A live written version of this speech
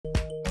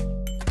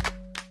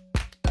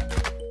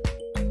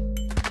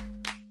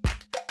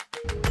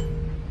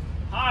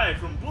Hi,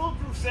 from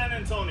Bulletproof San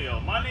Antonio.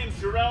 My name's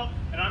Jarrell,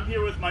 and I'm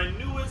here with my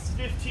newest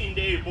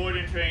 15-day board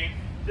and train.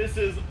 This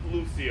is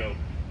Lucio.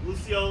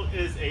 Lucio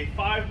is a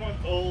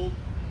 5-month-old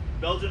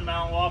Belgian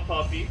Malinois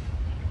puppy.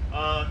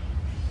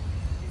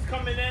 He's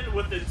coming in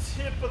with the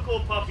typical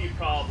puppy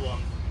problem.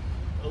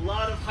 A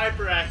lot of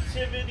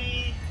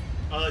hyperactivity,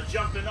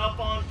 jumping up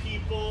on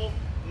people,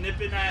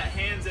 nipping at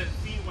hands and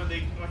feet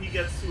when he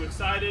gets too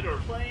excited or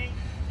playing.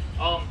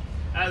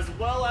 As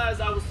well as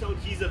I was told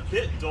he's a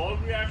bit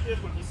dog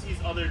reactive. When he sees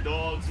other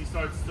dogs, he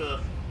starts to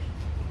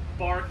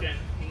bark and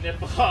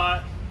nip a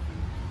lot.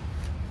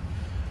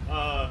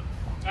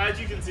 As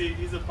you can see,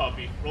 he's a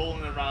puppy,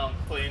 rolling around,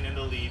 playing in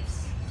the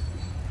leaves.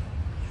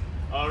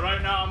 Right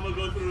now I'm going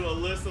to go through a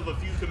list of a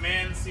few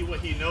commands, see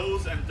what he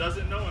knows and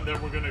doesn't know, and then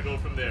we're going to go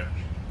from there.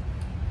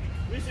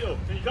 Lucio,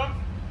 can you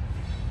come?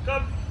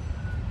 Come.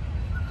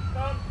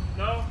 Come.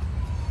 No.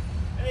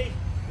 Hey.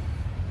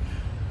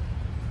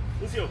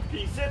 Lucio, can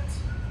you sit?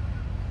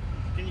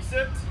 Can you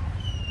sit?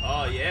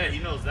 Oh yeah, he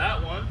knows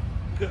that one.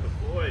 Good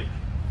boy.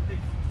 Hey.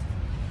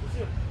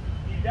 Lucio,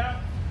 can you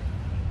down?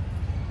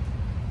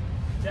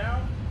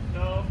 Down?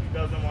 No, he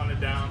doesn't want it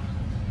down.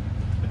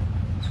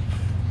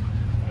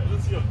 Alright,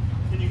 Lucio,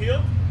 can you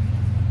heel?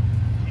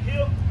 Can you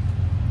heel?